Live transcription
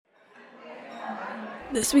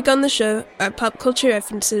This week on the show, our pop culture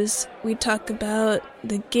references, we talk about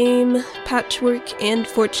the game, Patchwork, and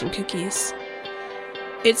fortune cookies.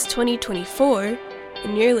 It's 2024,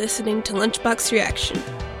 and you're listening to Lunchbox Reaction.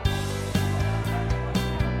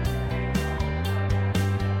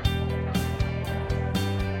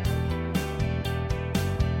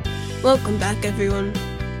 Welcome back, everyone.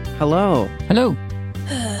 Hello. Hello.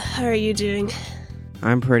 How are you doing?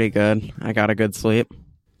 I'm pretty good. I got a good sleep.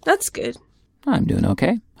 That's good. I'm doing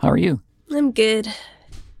okay. How are you? I'm good.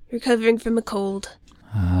 Recovering from a cold.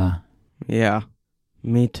 Yeah,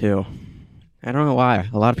 me too. I don't know why.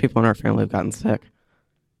 A lot of people in our family have gotten sick.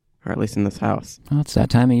 Or at least in this house. Well, it's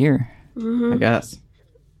that time of year. Mm-hmm. I guess.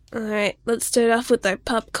 Alright, let's start off with our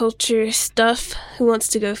pop culture stuff. Who wants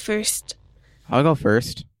to go first? I'll go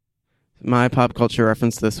first. My pop culture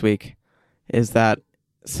reference this week is that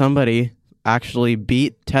somebody actually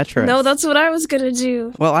beat Tetris. No, that's what I was gonna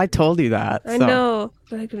do. Well, I told you that. I know,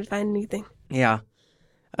 but I couldn't find anything. Yeah.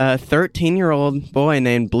 A 13-year-old boy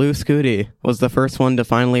named Blue Scooty was the first one to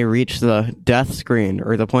finally reach the death screen,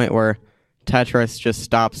 or the point where Tetris just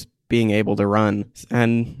stops being able to run.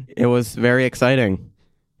 And it was very exciting.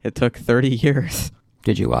 It took 30 years.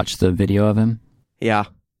 Did you watch the video of him? Yeah.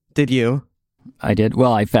 Did you? I did.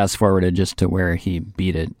 Well, I fast-forwarded just to where he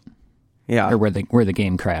beat it. Yeah. Or where the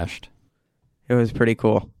game crashed. It was pretty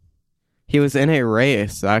cool. He was in a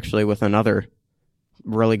race, actually, with another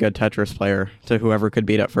really good Tetris player to whoever could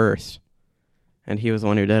beat it first. And he was the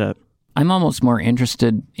one who did it. I'm almost more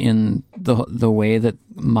interested in the way that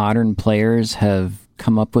modern players have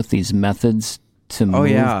come up with these methods to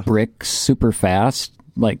move bricks super fast.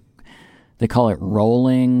 Like, they call it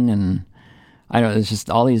rolling, and I don't know, there's just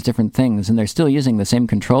all these different things. And they're still using the same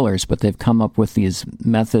controllers, but they've come up with these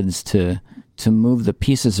methods to move the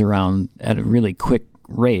pieces around at a really quick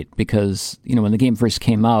rate, because, you know, when the game first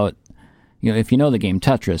came out, you know, if you know the game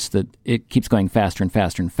Tetris, that it keeps going faster and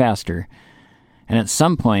faster and faster. And at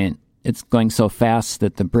some point, it's going so fast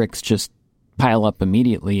that the bricks just pile up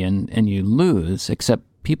immediately and you lose, except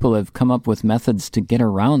people have come up with methods to get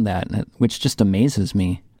around that, which just amazes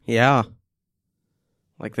me. Yeah.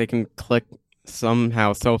 Like they can click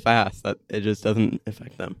somehow so fast that it just doesn't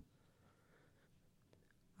affect them.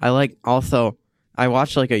 I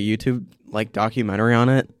watched like a YouTube like documentary on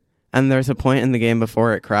it, and there's a point in the game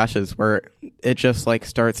before it crashes where it just like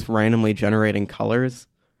starts randomly generating colors,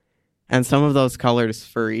 and some of those colors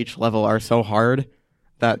for each level are so hard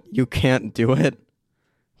that you can't do it,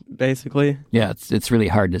 basically. Yeah, it's really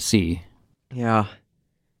hard to see. Yeah,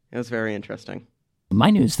 it was very interesting. My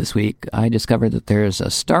news this week, I discovered that there's a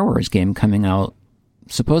Star Wars game coming out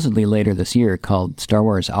supposedly later this year called Star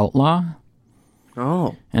Wars Outlaw.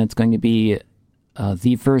 Oh. And it's going to be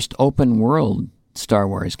the first open world Star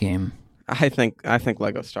Wars game. I think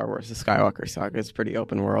Lego Star Wars: The Skywalker Saga is pretty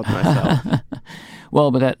open world myself.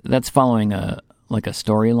 Well, but that's following a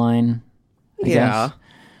storyline. I guess.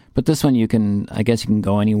 But this one I guess you can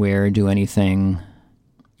go anywhere, do anything.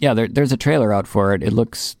 Yeah, there's a trailer out for it. It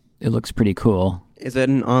looks pretty cool. Is it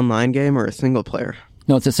an online game or a single player?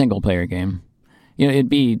 No, it's a single player game. You know, it'd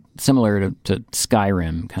be similar to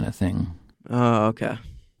Skyrim kind of thing. Oh, okay.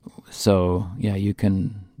 So, yeah, you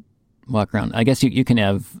can walk around. I guess you can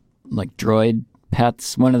have, like, droid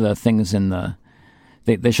pets. One of the things in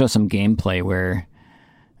they show some gameplay where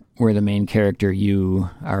the main character, you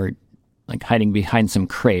are, like, hiding behind some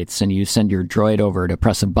crates, and you send your droid over to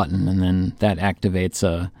press a button, and then that activates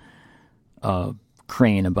a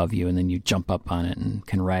crane above you, and then you jump up on it and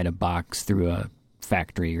can ride a box through a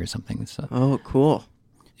factory or something. So, oh, cool.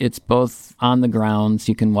 It's both on the ground, so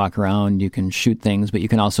you can walk around, you can shoot things, but you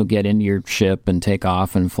can also get into your ship and take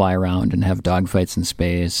off and fly around and have dogfights in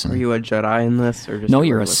space. Are you a Jedi in this? Or just no,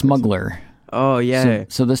 you're a smuggler. Person? Oh, yeah.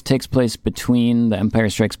 So this takes place between The Empire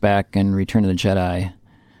Strikes Back and Return of the Jedi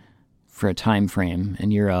for a time frame,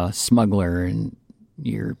 and you're a smuggler, and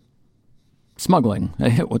you're smuggling.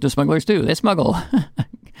 What do smugglers do? They smuggle. I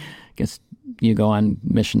guess you go on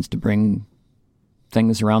missions to bring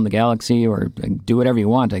things around the galaxy, or do whatever you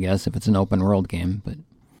want, I guess, if it's an open world game. But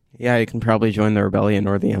yeah, you can probably join the rebellion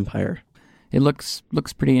or the Empire. It looks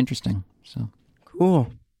pretty interesting. So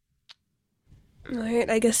cool. All right,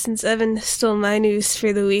 I guess since Evan stole my news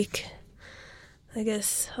for the week, I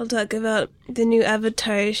guess I'll talk about the new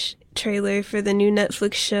Avatar trailer for the new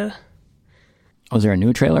Netflix show. Oh, is there a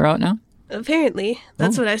new trailer out now? Apparently.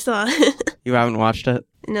 That's what I saw. You haven't watched it?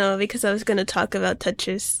 No, because I was going to talk about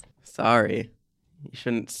Tetris. Sorry. You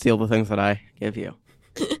shouldn't steal the things that I give you.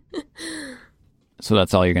 So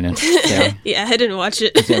that's all you're going to say? Yeah, I didn't watch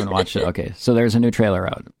it. You haven't watched it? Okay. So there's a new trailer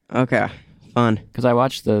out. Okay. Fun. Because I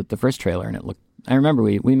watched the first trailer and it looked... I remember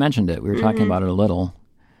we mentioned it. We were talking about it a little.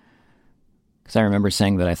 Because I remember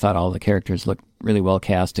saying that I thought all the characters looked really well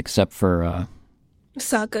cast except for...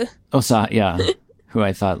 Sokka. Yeah. Who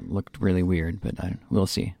I thought looked really weird, but we'll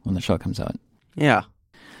see when the show comes out. Yeah.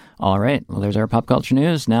 All right. Well, there's our pop culture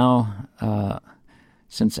news. Now,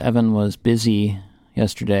 since Evan was busy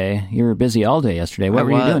yesterday, you were busy all day yesterday. What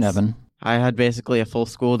were you doing, Evan? I had basically a full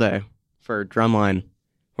school day for drumline,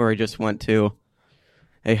 where I just went to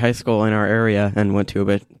a high school in our area and went to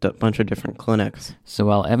a bunch of different clinics. So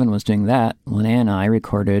while Evan was doing that, Linnea and I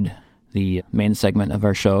recorded the main segment of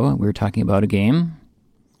our show. We were talking about a game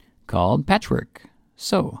called Patchwork.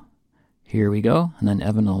 So here we go, and then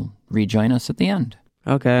Evan will rejoin us at the end.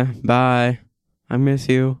 Okay, bye. I miss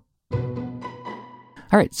you.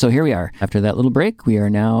 All right, so here we are. After that little break, we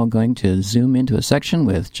are now going to zoom into a section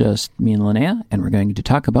with just me and Linnea, and we're going to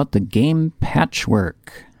talk about the game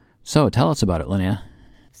Patchwork. So tell us about it, Linnea.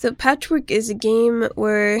 So Patchwork is a game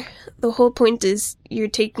where the whole point is you're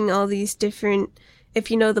taking all these different, if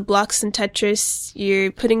you know the blocks in Tetris,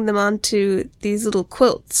 you're putting them onto these little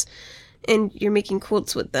quilts, and you're making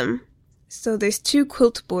quilts with them. So there's 2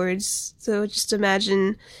 quilt boards, so just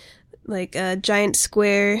imagine like a giant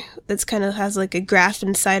square that's kind of has like a graph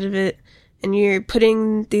inside of it, and you're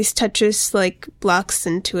putting these Tetris like blocks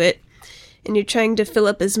into it, and you're trying to fill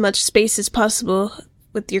up as much space as possible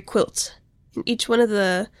with your quilt. And each one of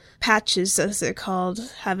the patches, as they're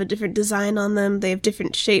called, have a different design on them. They have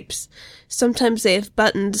different shapes. Sometimes they have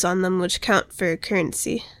buttons on them which count for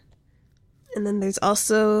currency. And then there's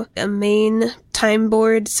also a main time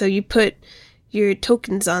board, so you put your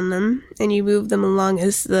tokens on them and you move them along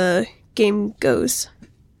as the game goes.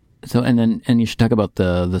 So and you should talk about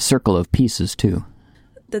the circle of pieces too.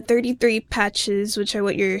 The 33 patches, which are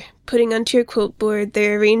what you're putting onto your quilt board,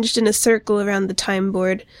 they're arranged in a circle around the time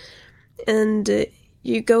board. And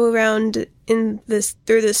you go around through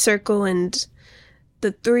this circle, and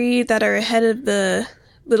the 3 that are ahead of the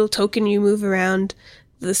little token you move around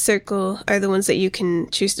the circle are the ones that you can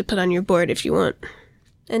choose to put on your board if you want.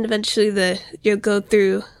 And eventually you'll go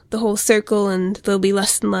through the whole circle, and there'll be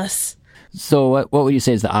less and less. So what would you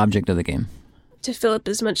say is the object of the game? To fill up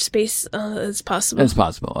as much space as possible. As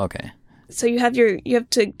possible, okay. So you have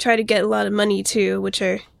to try to get a lot of money too, which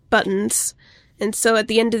are buttons. And so at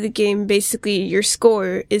the end of the game, basically your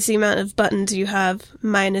score is the amount of buttons you have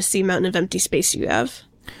minus the amount of empty space you have.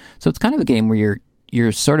 So it's kind of a game where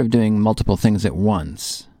you're sort of doing multiple things at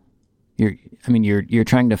once. You're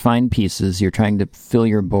trying to find pieces, you're trying to fill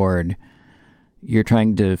your board. You're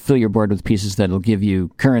trying to fill your board with pieces that'll give you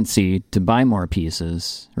currency to buy more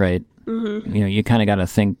pieces, right? Mm-hmm. You kind of got to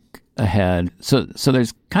think ahead. So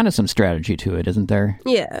there's kind of some strategy to it, isn't there?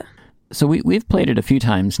 Yeah. So we've played it a few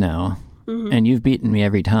times now. Mm-hmm. And you've beaten me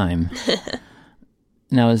every time.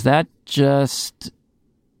 Now, is that just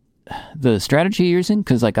the strategy you're using?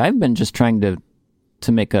 Because, I've been just trying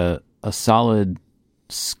to make a solid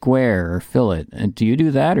square or fill it. And do you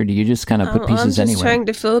do that, or do you just kind of put pieces anywhere? I'm just trying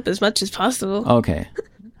to fill up as much as possible. Okay.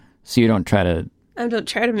 So you don't try to... I don't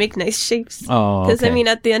try to make nice shapes. Oh, okay. Because,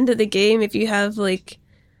 at the end of the game, if you have,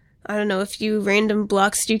 a few random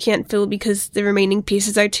blocks you can't fill because the remaining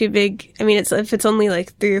pieces are too big. If it's only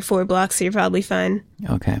 3 or 4 blocks, you're probably fine.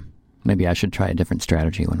 Okay. Maybe I should try a different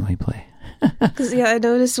strategy when we play. Because, I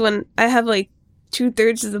noticed when I have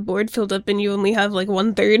 2/3 of the board filled up and you only have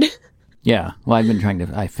 1/3. Yeah. Well, I've been trying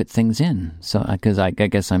to fit things in. So, because I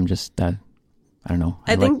guess I'm just, I don't know.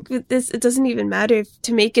 I think with this, it doesn't even matter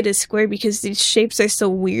to make it a square because these shapes are so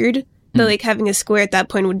weird. That having a square at that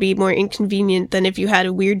point would be more inconvenient than if you had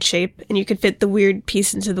a weird shape and you could fit the weird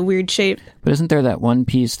piece into the weird shape. But isn't there that one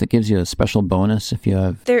piece that gives you a special bonus if you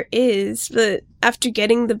have... There is, but after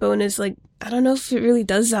getting the bonus, I don't know if it really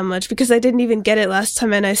does that much because I didn't even get it last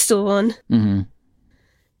time and I still won. Mm-hmm.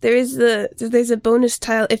 There's a bonus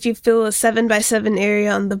tile if you fill a 7x7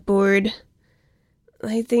 area on the board.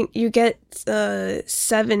 I think you get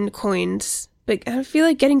 7 coins. But I feel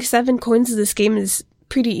like getting 7 coins in this game is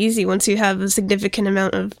pretty easy once you have a significant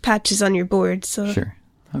amount of patches on your board. So sure.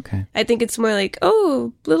 Okay. I think it's more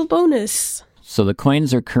little bonus. So the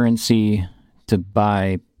coins are currency to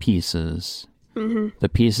buy pieces. Mm-hmm. The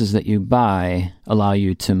pieces that you buy allow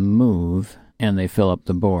you to move, and they fill up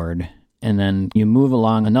the board. And then you move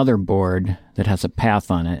along another board that has a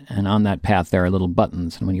path on it, and on that path there are little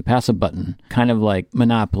buttons. And when you pass a button, kind of like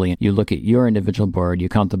Monopoly, you look at your individual board, you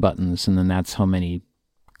count the buttons, and then that's how many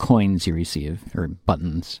coins you receive, or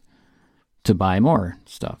buttons, to buy more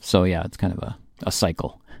stuff. So yeah, it's kind of a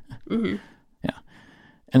cycle. Mm-hmm. Yeah.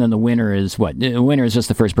 And then the winner is what? The winner is just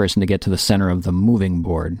the first person to get to the center of the moving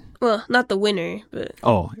board. Well, not the winner, but...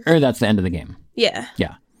 Oh, or that's the end of the game. Yeah.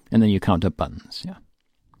 Yeah. And then you count up buttons. Yeah.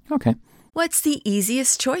 Okay. What's the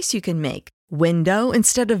easiest choice you can make? Window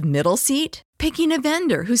instead of middle seat? Picking a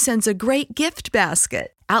vendor who sends a great gift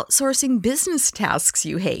basket? Outsourcing business tasks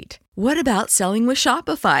you hate? What about selling with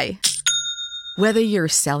Shopify? Whether you're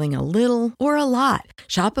selling a little or a lot,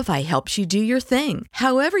 Shopify helps you do your thing,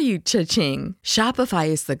 however you cha-ching. Shopify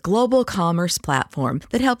is the global commerce platform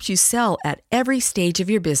that helps you sell at every stage of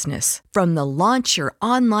your business. From the launch your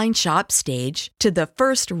online shop stage to the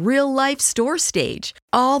first real-life store stage,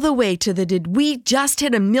 all the way to the did we just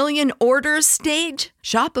hit 1 million orders stage.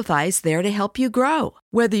 Shopify's there to help you grow.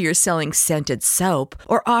 Whether you're selling scented soap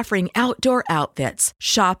or offering outdoor outfits,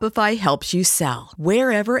 Shopify helps you sell.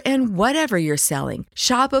 Wherever and whatever you're selling,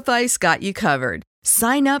 Shopify's got you covered.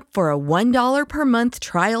 Sign up for a $1 per month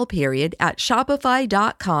trial period at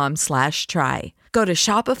shopify.com/try. Go to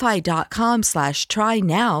shopify.com/try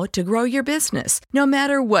now to grow your business, no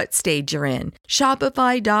matter what stage you're in.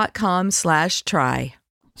 Shopify.com/try.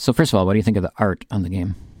 So first of all, what do you think of the art on the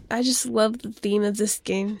game? I just love the theme of this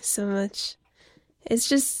game so much. It's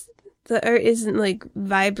just, the art isn't like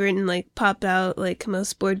vibrant and like pop out like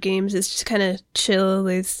most board games. It's just kind of chill.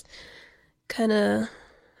 It's kind of,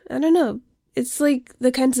 I don't know. It's like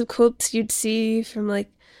the kinds of quilts you'd see from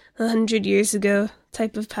like 100 years ago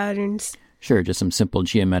type of patterns. Sure, just some simple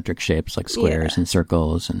geometric shapes like squares and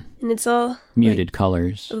circles and it's all muted like,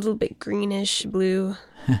 colors. A little bit greenish blue.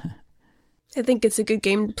 I think it's a good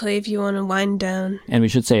game to play if you want to wind down. And we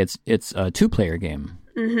should say it's a 2-player game.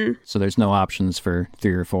 Mm-hmm. So there's no options for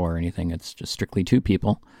 3 or 4 or anything. It's just strictly 2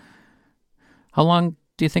 people. How long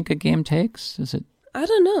do you think a game takes? Is it? I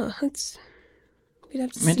don't know. We'd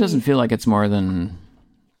have to see. It doesn't feel like it's more than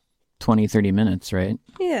 20, 30 minutes, right?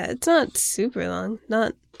 Yeah, it's not super long.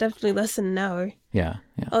 Not definitely less than an hour. Yeah.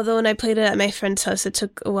 Although when I played it at my friend's house, it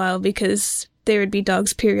took a while because there would be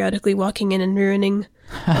dogs periodically walking in and ruining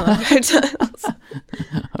all of our tiles.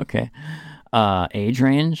 Okay. Age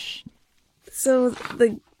range? So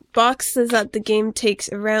the box says that the game takes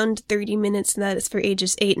around 30 minutes and that it's for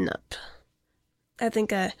ages 8 and up. I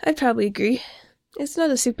think I'd probably agree. It's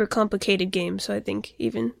not a super complicated game, so I think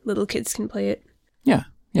even little kids can play it. Yeah,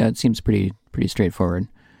 it seems pretty straightforward.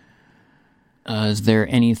 Is there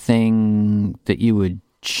anything that you would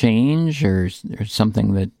change or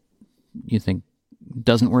something that you think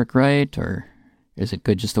doesn't work right, or is it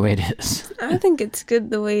good just the way it is? I think it's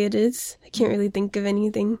good the way it is. I can't really think of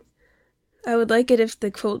anything. I would like it if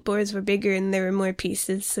the quilt boards were bigger and there were more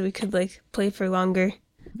pieces so we could like play for longer.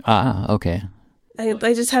 Okay.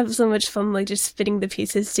 I just have so much fun like just fitting the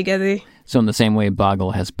pieces together. So in the same way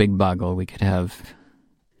Boggle has Big Boggle, we could have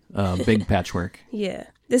Big Patchwork. Yeah.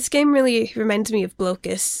 This game really reminds me of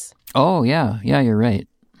Blocus. Oh, yeah, you're right.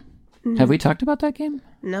 Mm-hmm. Have we talked about that game?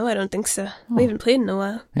 No, I don't think so. We haven't played in a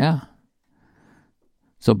while. Yeah.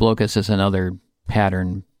 So Blocus is another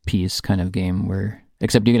pattern piece kind of game where,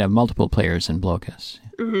 except you can have multiple players in Blocus.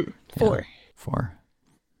 Mm-hmm. 4. Yeah, 4.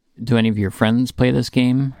 Do any of your friends play this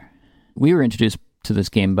game? We were introduced to this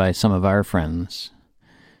game by some of our friends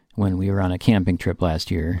when we were on a camping trip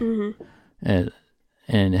last year. Mm-hmm.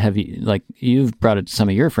 And have you, you've brought it to some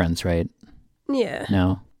of your friends, right? Yeah.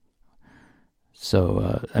 No?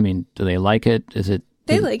 So, do they like it?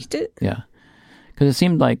 They liked it. Yeah. Because it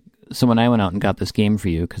seemed like, so when I went out and got this game for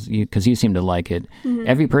you, because you seemed to like it, mm-hmm.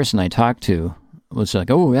 Every person I talked to was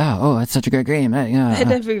like, oh, yeah, that's such a great game. Yeah. I'd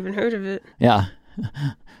never even heard of it. Yeah.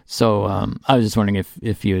 So I was just wondering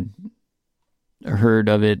if you had heard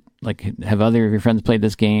of it, have other of your friends played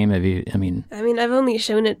this game? Have you, I've only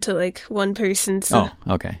shown it to, one person, so...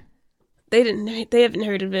 Oh, okay. They haven't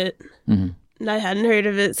heard of it. Mm-hmm. And I hadn't heard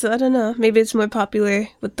of it, so I don't know. Maybe it's more popular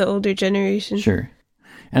with the older generation. Sure.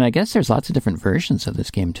 And I guess there's lots of different versions of this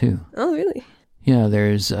game, too. Oh, really? Yeah,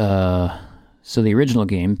 there's, so the original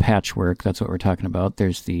game, Patchwork, that's what we're talking about.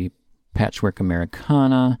 There's the Patchwork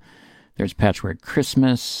Americana, there's Patchwork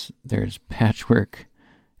Christmas, there's Patchwork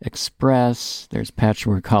Express, there's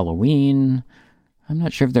Patchwork Halloween. I'm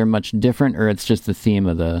not sure if they're much different, or it's just the theme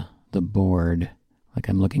of the board.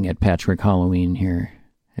 I'm looking at Patchwork Halloween here.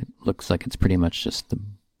 It looks like it's pretty much just the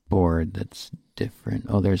board that's different.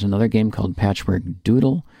 Oh, there's another game called Patchwork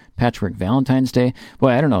Doodle, Patchwork Valentine's Day. Boy,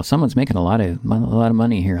 I don't know. Someone's making a lot of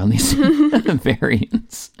money here on these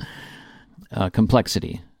variants.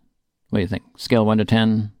 Complexity. What do you think? Scale 1 to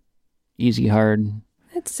 10? Easy, hard?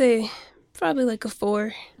 I'd say probably a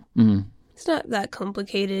 4. Mm-hmm. It's not that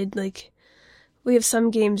complicated. We have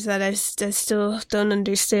some games that I still don't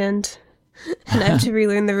understand. And I have to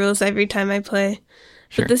relearn the rules every time I play.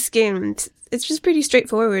 Sure. But this game, it's just pretty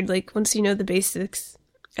straightforward, once you know the basics.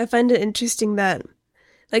 I find it interesting that,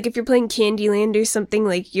 Like if you're playing Candyland or something,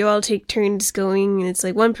 like you all take turns going and it's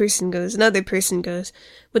like one person goes, another person goes.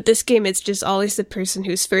 With this game, it's just always the person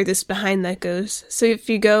who's furthest behind that goes. So if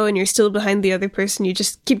you go and you're still behind the other person, you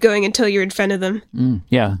just keep going until you're in front of them.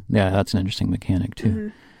 Yeah, that's an interesting mechanic too. Mm-hmm.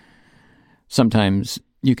 Sometimes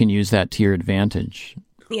you can use that to your advantage.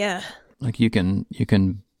 Yeah. Like you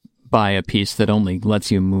can buy a piece that only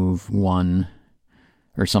lets you move one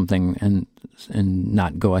or something and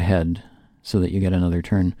not go ahead so that you get another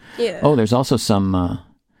turn. Yeah. Oh, there's also some,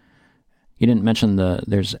 you didn't mention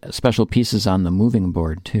there's special pieces on the moving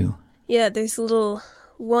board too. Yeah, there's little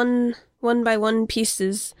one by one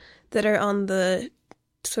pieces that are on the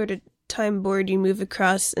sort of time board you move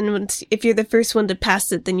across. And if you're the first one to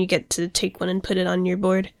pass it, then you get to take one and put it on your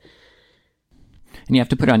board. And you have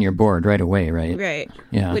to put it on your board right away, right? Right.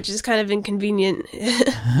 Yeah. Which is kind of inconvenient.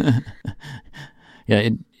 Yeah,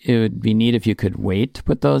 it would be neat if you could wait to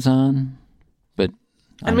put those on, but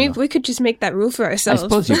I mean, we could just make that rule for ourselves. I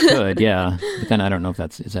suppose you could, yeah. But then I don't know if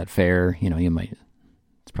is that fair? You know,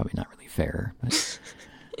 it's probably not really fair, but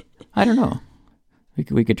I don't know.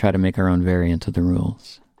 We could try to make our own variant of the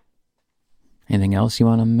rules. Anything else you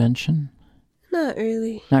want to mention? Not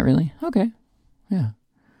really. Not really? Okay. Yeah.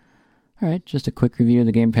 All right, just a quick review of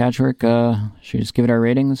the game Patchwork. Should we just give it our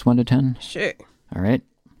ratings, 1 to 10? Sure. All right.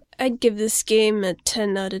 I'd give this game a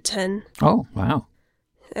 10 out of 10. Oh, wow.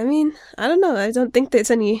 I mean, I don't know. I don't think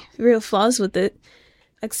there's any real flaws with it,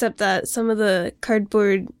 except that some of the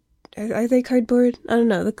cardboard... Are they cardboard? I don't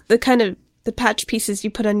know. The kind of... The patch pieces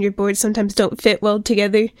you put on your board sometimes don't fit well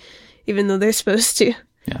together, even though they're supposed to.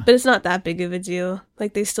 Yeah. But it's not that big of a deal.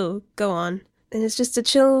 Like, they still go on. And it's just a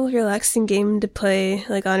chill, relaxing game to play,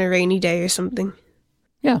 like, on a rainy day or something.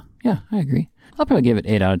 Yeah, I agree. I'll probably give it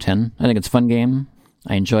 8 out of 10. I think it's a fun game.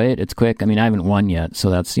 I enjoy it. It's quick. I mean, I haven't won yet, so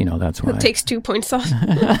that's why. It takes 2 points off.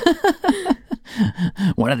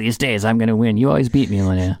 One of these days, I'm going to win. You always beat me,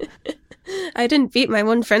 Linnea. I didn't beat my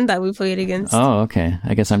one friend that we played against. Oh, okay.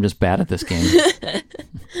 I guess I'm just bad at this game.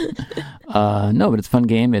 No, but it's a fun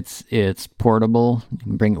game. It's portable. You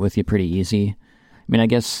can bring it with you pretty easy. I mean, I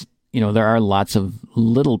guess, there are lots of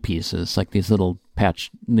little pieces, like these little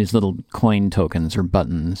coin tokens or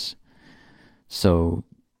buttons. So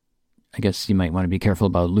I guess you might want to be careful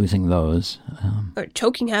about losing those. Or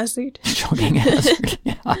choking hazard. Choking hazard,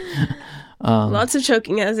 yeah. Lots of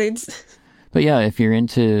choking hazards. But yeah, if you're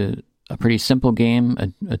into a pretty simple game,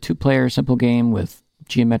 a two-player simple game with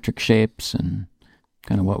geometric shapes and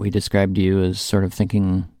kind of what we described to you as sort of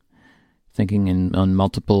thinking on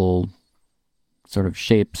multiple sort of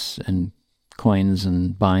shapes and coins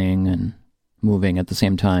and buying and moving at the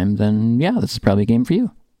same time, then yeah, this is probably a game for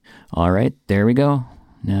you. All right, there we go.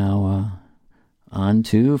 Now, on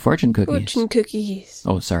to fortune cookies. Fortune cookies.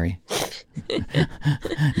 Oh, sorry.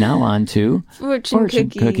 Now on to fortune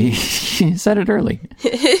cookies. You said it early.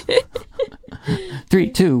 3,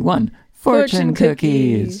 2, 1. Fortune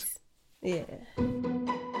cookies. Yeah.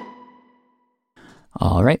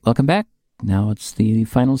 All right, welcome back. Now it's the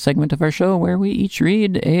final segment of our show where we each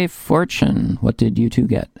read a fortune. What did you two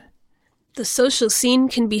get? The social scene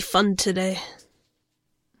can be fun today.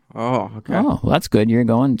 Oh, okay. Oh, well, that's good. You're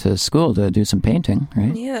going to school to do some painting,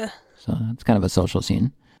 right? Yeah. So that's kind of a social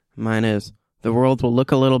scene. Mine is, the world will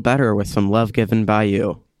look a little better with some love given by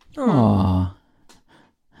you. Aww.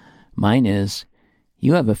 Mine is,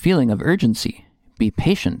 you have a feeling of urgency. Be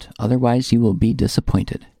patient, otherwise you will be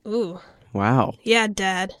disappointed. Ooh. Wow. Yeah,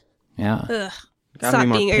 Dad. Yeah. Ugh. Gotta Stop be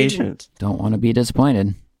more being patient. urgent. Don't want to be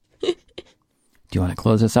disappointed. Do you want to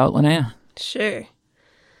close this out, Linnea? Sure.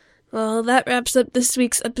 Well, that wraps up this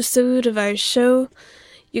week's episode of our show.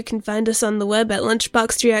 You can find us on the web at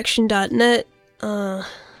lunchboxreaction.net.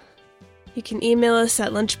 You can email us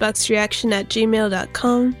at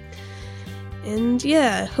lunchboxreaction@gmail.com. And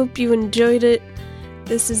yeah, hope you enjoyed it.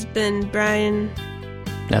 This has been Brian.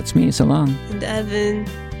 That's me, so long. And Evan.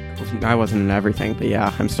 I wasn't in everything, but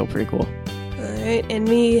yeah, I'm still pretty cool. Alright, and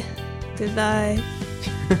me. Goodbye.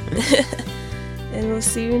 And we'll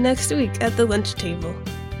see you next week at the lunch table.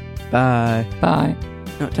 Bye. Bye.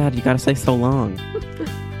 No, Dad, you gotta say so long.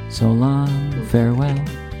 So long, farewell.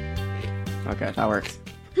 Okay, that works.